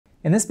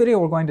In this video,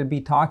 we're going to be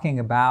talking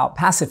about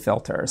passive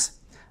filters.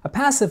 A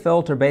passive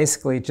filter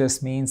basically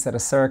just means that a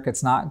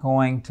circuit's not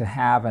going to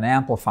have an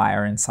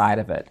amplifier inside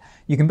of it.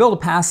 You can build a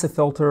passive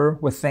filter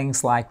with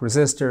things like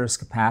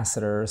resistors,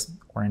 capacitors,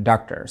 or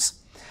inductors.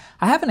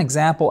 I have an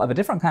example of a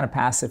different kind of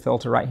passive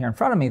filter right here in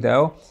front of me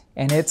though,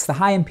 and it's the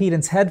high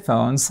impedance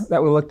headphones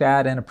that we looked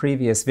at in a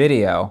previous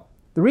video.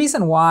 The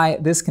reason why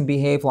this can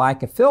behave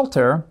like a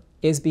filter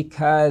is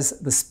because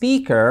the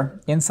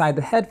speaker inside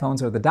the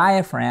headphones, or the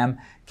diaphragm,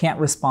 can't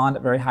respond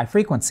at very high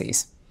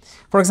frequencies.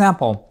 For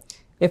example,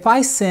 if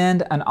I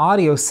send an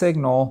audio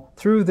signal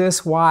through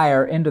this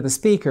wire into the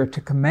speaker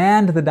to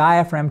command the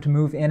diaphragm to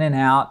move in and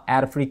out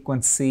at a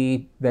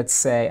frequency that's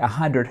say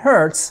 100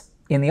 Hertz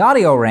in the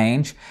audio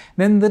range,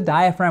 then the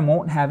diaphragm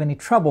won't have any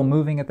trouble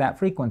moving at that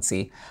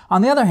frequency.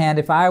 On the other hand,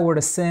 if I were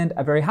to send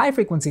a very high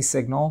frequency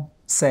signal,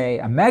 say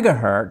a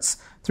megahertz,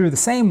 through the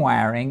same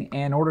wiring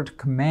in order to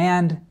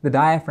command the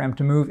diaphragm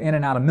to move in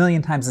and out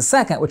 1,000,000 times a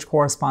second, which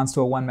corresponds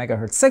to a 1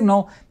 megahertz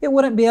signal, it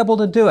wouldn't be able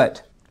to do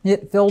it.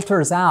 It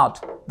filters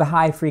out the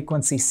high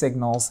frequency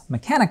signals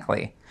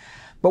mechanically.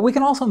 But we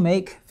can also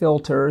make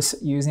filters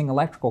using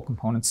electrical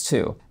components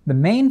too. The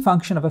main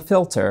function of a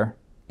filter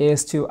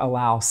is to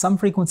allow some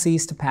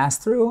frequencies to pass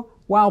through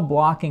while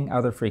blocking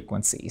other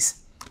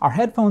frequencies. Our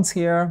headphones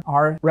here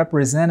are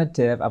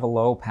representative of a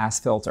low pass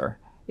filter.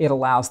 It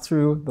allows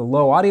through the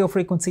low audio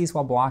frequencies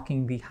while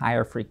blocking the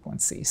higher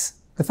frequencies.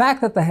 The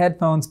fact that the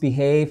headphones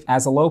behave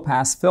as a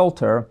low-pass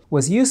filter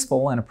was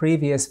useful in a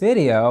previous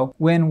video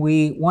when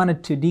we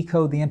wanted to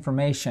decode the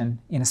information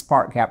in a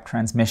spark gap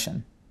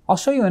transmission. I'll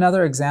show you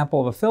another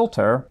example of a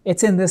filter.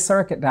 It's in this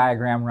circuit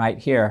diagram right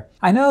here.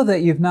 I know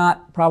that you've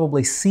not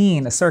probably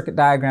seen a circuit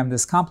diagram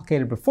this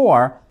complicated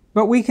before,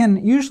 but we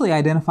can usually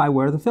identify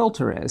where the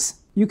filter is.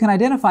 You can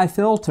identify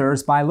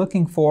filters by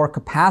looking for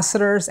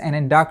capacitors and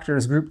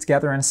inductors grouped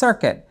together in a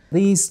circuit.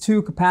 These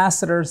two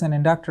capacitors and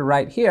inductor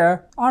right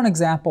here are an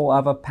example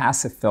of a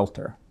passive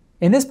filter.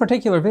 In this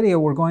particular video,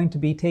 we're going to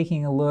be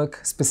taking a look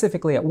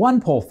specifically at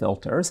one-pole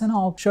filters, and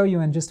I'll show you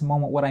in just a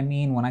moment what I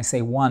mean when I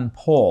say one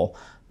pole.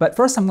 But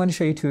first, I'm going to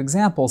show you two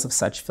examples of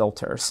such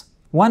filters.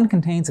 One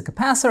contains a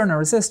capacitor and a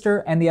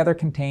resistor, and the other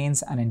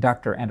contains an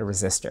inductor and a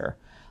resistor.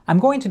 I'm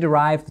going to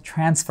derive the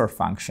transfer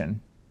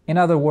function. In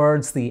other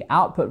words, the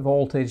output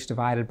voltage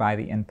divided by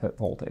the input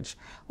voltage.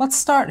 Let's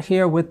start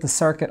here with the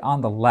circuit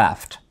on the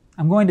left.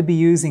 I'm going to be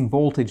using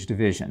voltage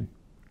division.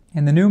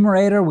 In the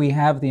numerator, we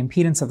have the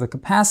impedance of the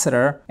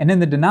capacitor, and in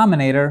the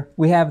denominator,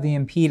 we have the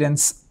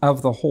impedance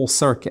of the whole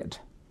circuit.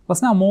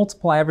 Let's now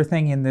multiply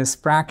everything in this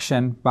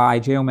fraction by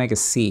j omega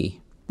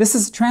c. This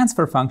is a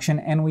transfer function,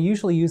 and we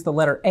usually use the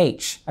letter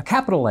h, a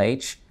capital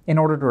H, in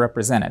order to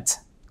represent it.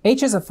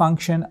 H is a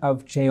function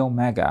of j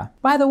omega.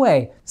 By the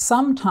way,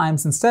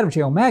 sometimes instead of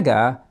j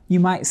omega, you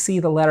might see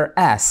the letter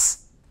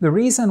s. The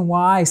reason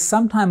why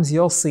sometimes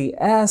you'll see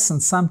s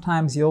and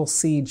sometimes you'll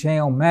see j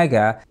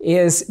omega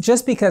is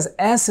just because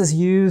s is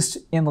used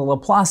in the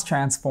Laplace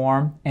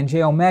transform and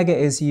j omega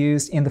is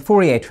used in the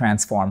Fourier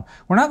transform.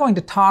 We're not going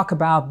to talk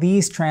about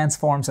these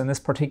transforms in this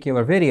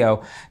particular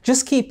video.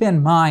 Just keep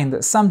in mind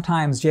that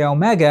sometimes j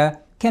omega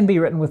can be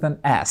written with an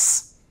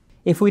s.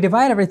 If we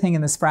divide everything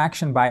in this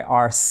fraction by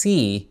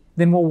RC,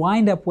 then we'll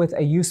wind up with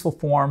a useful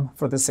form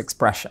for this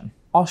expression.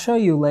 I'll show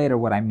you later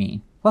what I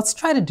mean. Let's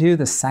try to do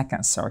the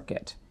second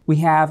circuit. We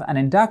have an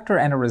inductor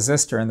and a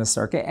resistor in the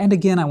circuit, and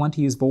again I want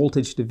to use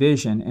voltage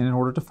division in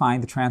order to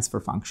find the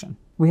transfer function.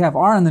 We have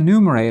R in the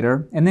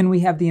numerator, and then we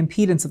have the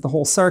impedance of the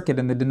whole circuit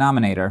in the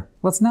denominator.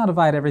 Let's now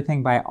divide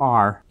everything by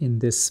R in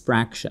this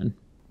fraction.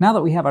 Now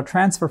that we have our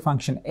transfer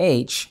function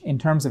h in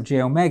terms of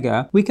j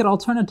omega, we could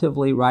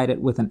alternatively write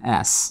it with an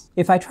s.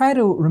 If I try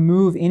to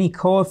remove any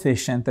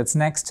coefficient that's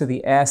next to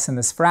the s in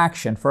this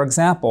fraction, for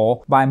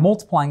example, by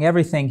multiplying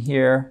everything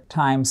here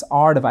times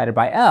r divided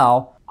by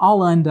L,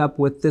 I'll end up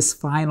with this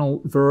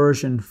final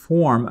version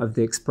form of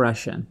the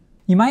expression.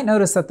 You might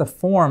notice that the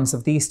forms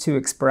of these two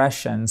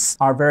expressions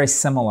are very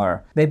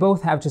similar. They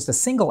both have just a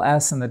single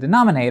s in the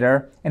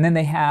denominator, and then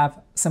they have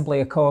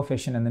simply a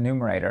coefficient in the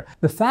numerator.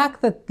 The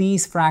fact that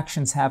these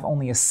fractions have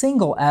only a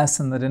single s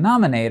in the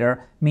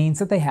denominator means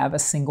that they have a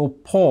single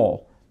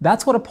pole.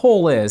 That's what a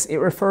pole is. It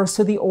refers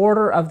to the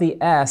order of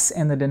the s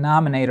in the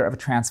denominator of a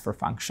transfer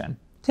function.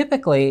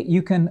 Typically,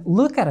 you can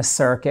look at a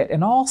circuit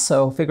and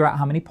also figure out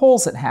how many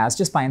poles it has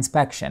just by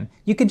inspection.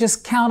 You can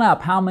just count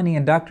up how many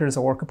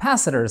inductors or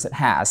capacitors it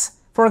has.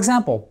 For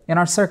example, in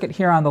our circuit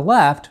here on the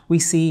left, we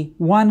see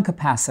one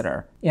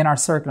capacitor. In our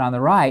circuit on the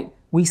right,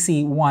 we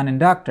see one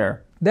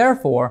inductor.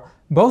 Therefore,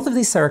 both of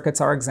these circuits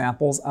are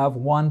examples of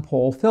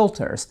one-pole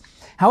filters.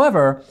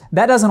 However,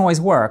 that doesn't always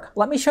work.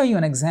 Let me show you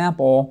an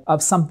example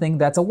of something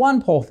that's a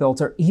one-pole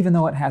filter even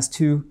though it has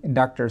two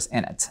inductors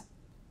in it.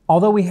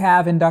 Although we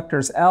have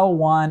inductors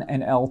L1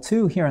 and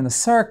L2 here in the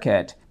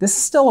circuit, this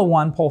is still a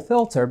one-pole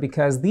filter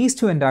because these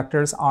two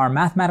inductors are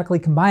mathematically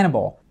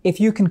combinable. If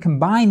you can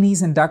combine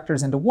these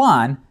inductors into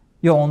one,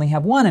 you'll only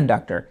have one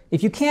inductor.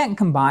 If you can't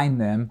combine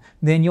them,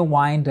 then you'll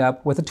wind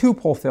up with a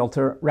two-pole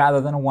filter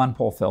rather than a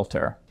one-pole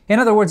filter. In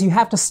other words, you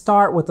have to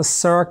start with a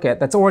circuit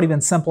that's already been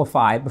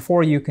simplified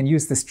before you can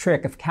use this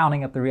trick of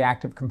counting up the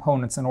reactive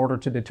components in order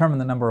to determine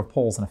the number of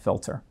poles in a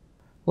filter.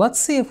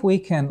 Let's see if we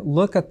can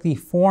look at the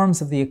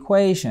forms of the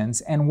equations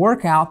and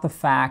work out the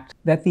fact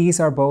that these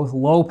are both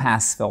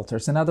low-pass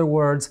filters. In other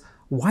words,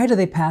 why do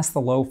they pass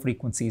the low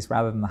frequencies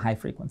rather than the high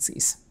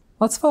frequencies?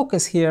 Let's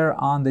focus here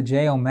on the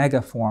j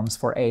omega forms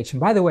for H. And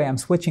by the way, I'm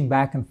switching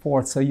back and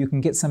forth so you can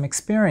get some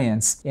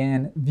experience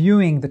in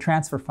viewing the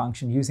transfer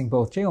function using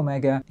both j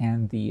omega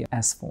and the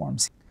S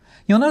forms.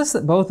 You'll notice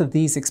that both of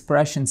these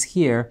expressions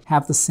here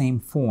have the same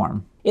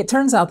form. It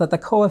turns out that the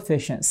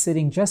coefficient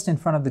sitting just in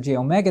front of the j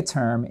omega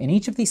term in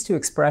each of these two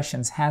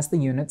expressions has the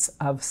units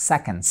of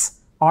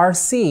seconds.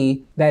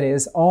 RC, that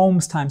is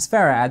ohms times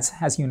farads,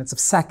 has units of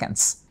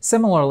seconds.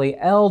 Similarly,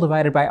 L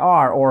divided by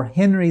R, or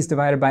henries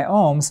divided by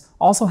ohms,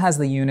 also has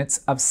the units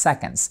of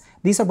seconds.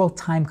 These are both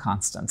time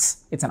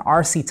constants. It's an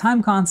RC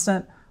time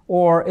constant,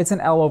 or it's an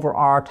L over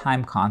R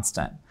time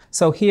constant.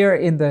 So here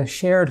in the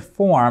shared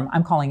form,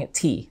 I'm calling it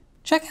T.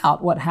 Check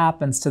out what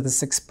happens to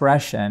this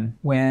expression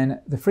when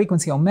the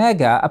frequency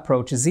omega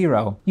approaches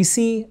 0. You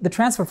see, the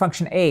transfer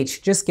function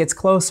H just gets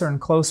closer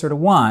and closer to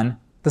 1,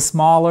 the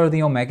smaller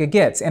the omega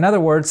gets. In other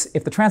words,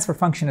 if the transfer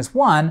function is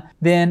 1,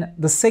 then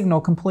the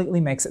signal completely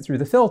makes it through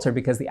the filter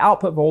because the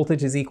output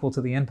voltage is equal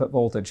to the input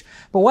voltage.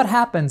 But what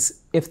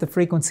happens if the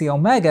frequency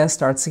omega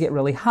starts to get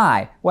really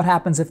high? What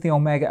happens if the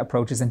omega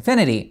approaches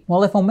infinity?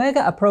 Well, if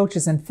omega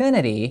approaches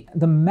infinity,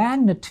 the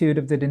magnitude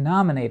of the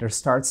denominator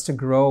starts to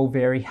grow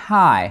very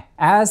high.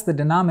 As the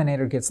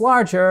denominator gets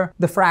larger,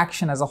 the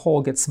fraction as a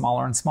whole gets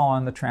smaller and smaller,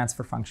 and the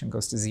transfer function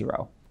goes to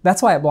 0.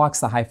 That's why it blocks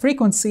the high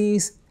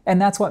frequencies, and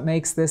that's what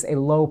makes this a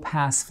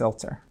low-pass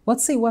filter.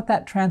 Let's see what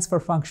that transfer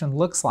function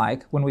looks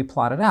like when we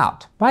plot it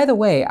out. By the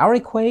way, our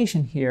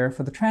equation here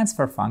for the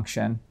transfer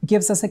function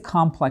gives us a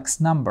complex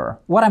number.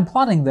 What I'm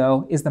plotting,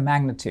 though, is the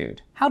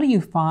magnitude. How do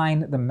you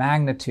find the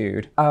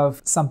magnitude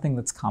of something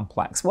that's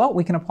complex? Well,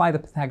 we can apply the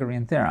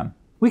Pythagorean theorem.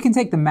 We can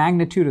take the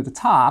magnitude of the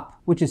top,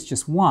 which is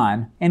just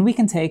 1, and we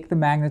can take the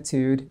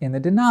magnitude in the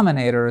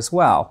denominator as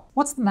well.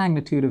 What's the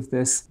magnitude of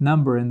this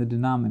number in the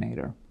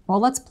denominator? Well,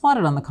 let's plot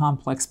it on the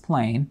complex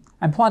plane.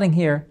 I'm plotting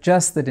here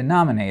just the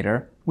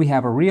denominator. We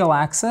have a real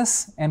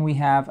axis and we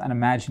have an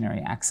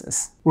imaginary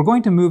axis. We're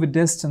going to move a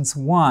distance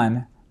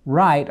 1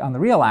 right on the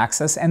real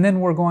axis, and then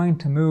we're going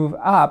to move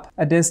up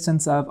a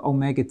distance of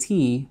omega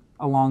t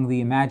along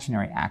the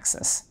imaginary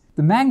axis.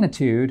 The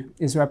magnitude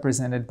is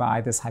represented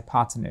by this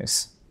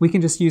hypotenuse. We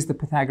can just use the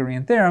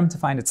Pythagorean theorem to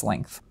find its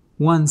length.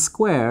 1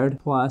 squared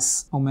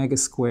plus omega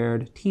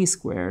squared t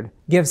squared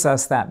gives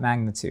us that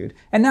magnitude.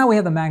 And now we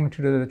have the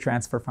magnitude of the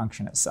transfer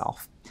function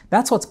itself.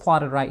 That's what's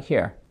plotted right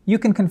here. You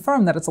can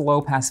confirm that it's a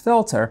low-pass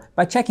filter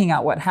by checking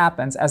out what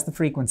happens as the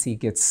frequency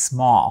gets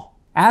small.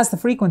 As the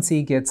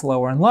frequency gets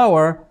lower and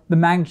lower, the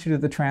magnitude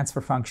of the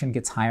transfer function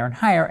gets higher and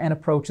higher and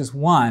approaches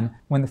 1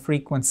 when the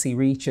frequency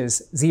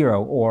reaches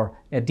 0, or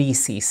a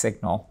DC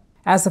signal.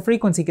 As the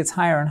frequency gets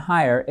higher and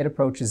higher, it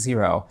approaches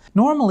 0.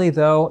 Normally,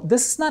 though,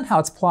 this is not how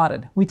it's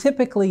plotted. We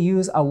typically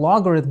use a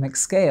logarithmic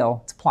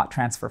scale to plot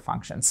transfer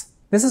functions.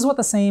 This is what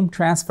the same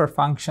transfer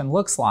function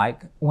looks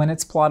like when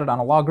it's plotted on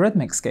a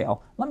logarithmic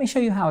scale. Let me show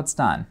you how it's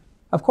done.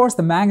 Of course,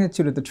 the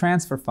magnitude of the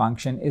transfer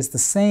function is the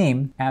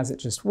same as it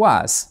just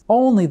was.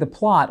 Only the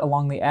plot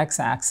along the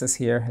x-axis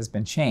here has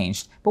been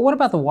changed. But what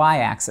about the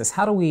y-axis?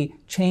 How do we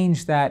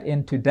change that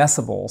into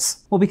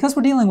decibels? Well, because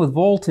we're dealing with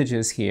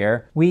voltages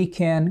here, we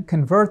can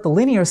convert the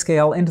linear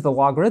scale into the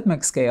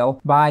logarithmic scale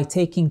by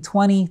taking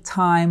 20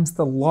 times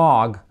the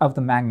log of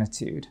the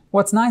magnitude.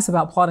 What's nice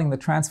about plotting the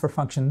transfer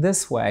function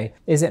this way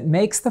is it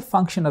makes the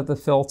function of the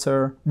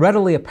filter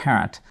readily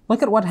apparent.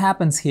 Look at what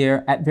happens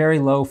here at very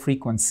low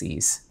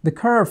frequencies.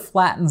 The curve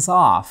flattens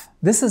off.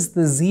 This is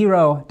the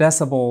 0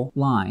 decibel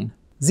line.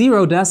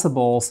 0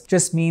 decibels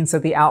just means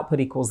that the output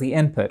equals the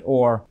input,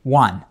 or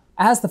 1.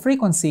 As the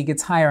frequency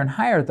gets higher and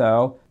higher,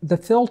 though, the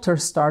filter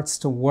starts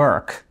to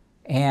work,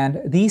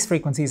 and these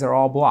frequencies are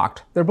all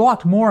blocked. They're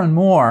blocked more and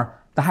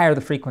more the higher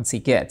the frequency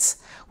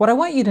gets. What I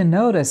want you to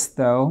notice,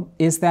 though,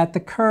 is that the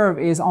curve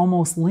is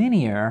almost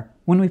linear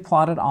when we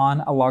plot it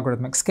on a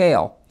logarithmic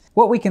scale.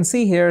 What we can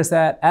see here is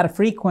that at a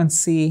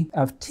frequency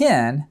of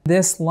 10,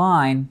 this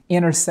line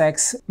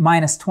intersects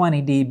minus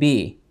 20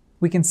 dB.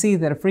 We can see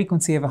that a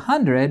frequency of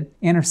 100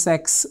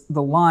 intersects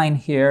the line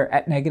here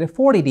at negative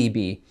 40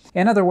 dB.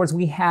 In other words,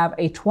 we have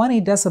a 20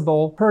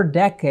 decibel per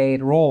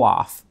decade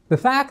roll-off. The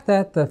fact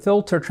that the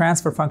filter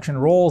transfer function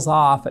rolls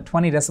off at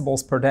 20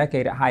 decibels per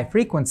decade at high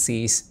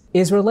frequencies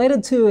is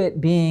related to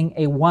it being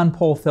a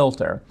one-pole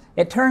filter.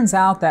 It turns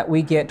out that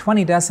we get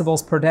 20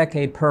 decibels per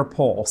decade per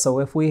pole. So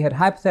if we had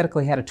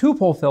hypothetically had a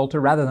two-pole filter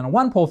rather than a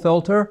one-pole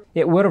filter,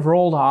 it would have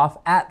rolled off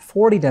at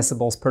 40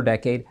 decibels per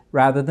decade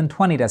rather than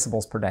 20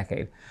 decibels per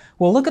decade.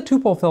 We'll look at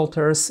two-pole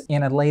filters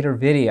in a later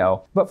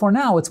video, but for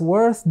now it's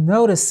worth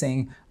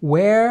noticing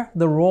where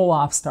the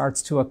roll-off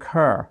starts to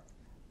occur.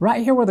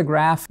 Right here where the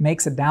graph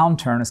makes a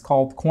downturn is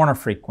called corner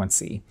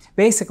frequency,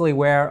 basically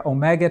where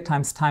omega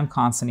times time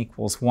constant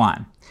equals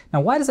 1.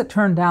 Now why does it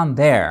turn down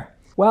there?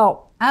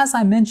 Well, As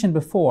I mentioned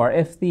before,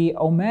 if the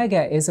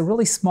omega is a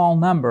really small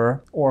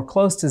number or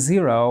close to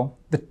 0,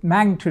 the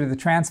magnitude of the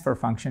transfer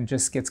function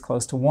just gets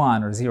close to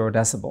 1 or 0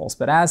 decibels.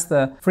 But as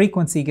the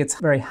frequency gets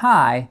very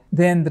high,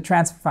 then the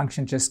transfer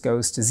function just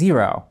goes to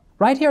 0.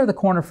 Right here, the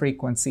corner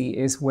frequency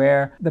is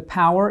where the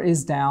power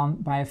is down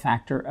by a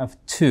factor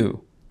of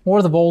 2,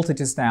 or the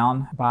voltage is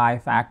down by a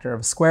factor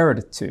of square root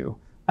of 2.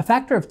 A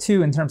factor of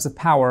 2 in terms of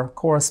power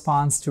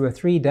corresponds to a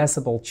 3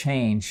 decibel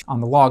change on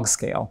the log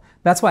scale.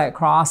 That's why it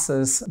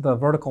crosses the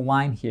vertical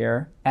line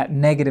here at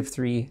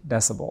 -3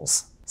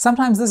 decibels.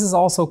 Sometimes this is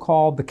also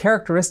called the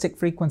characteristic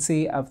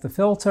frequency of the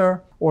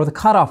filter or the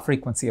cutoff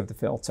frequency of the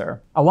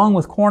filter. Along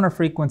with corner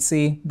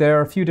frequency, there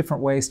are a few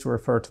different ways to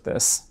refer to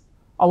this.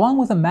 Along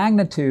with the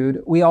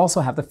magnitude, we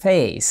also have the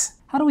phase.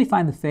 How do we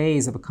find the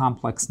phase of a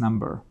complex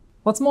number?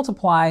 Let's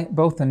multiply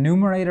both the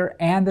numerator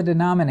and the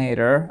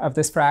denominator of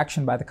this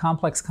fraction by the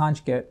complex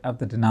conjugate of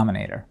the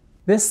denominator.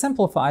 This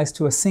simplifies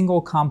to a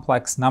single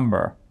complex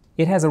number.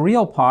 It has a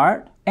real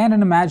part and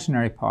an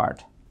imaginary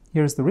part.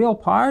 Here's the real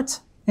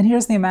part, and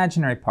here's the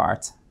imaginary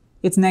part.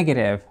 It's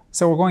negative,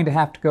 so we're going to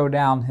have to go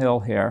downhill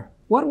here.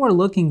 What we're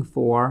looking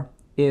for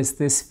is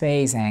this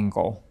phase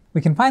angle.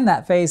 We can find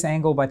that phase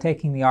angle by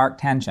taking the arc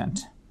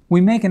tangent. We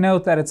make a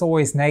note that it's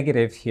always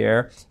negative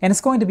here, and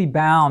it's going to be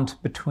bound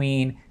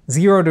between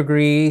 0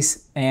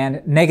 degrees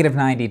and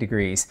 -90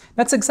 degrees.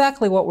 That's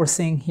exactly what we're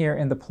seeing here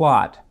in the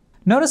plot.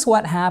 Notice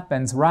what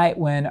happens right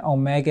when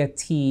omega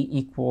t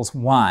equals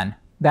 1.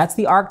 That's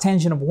the arc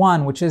tangent of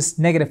 1, which is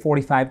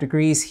 -45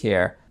 degrees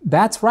here.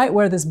 That's right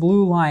where this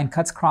blue line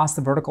cuts across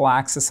the vertical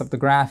axis of the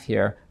graph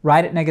here,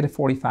 right at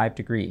 -45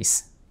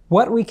 degrees.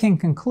 What we can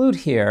conclude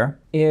here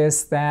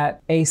is that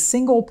a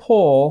single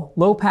pole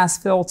low-pass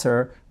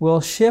filter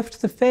will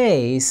shift the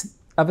phase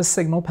of a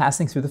signal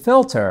passing through the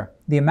filter.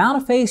 The amount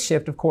of phase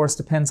shift, of course,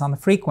 depends on the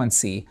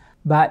frequency,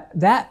 but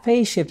that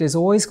phase shift is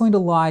always going to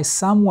lie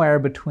somewhere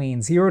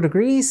between 0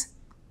 degrees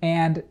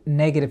and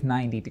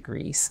 -90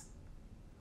 degrees.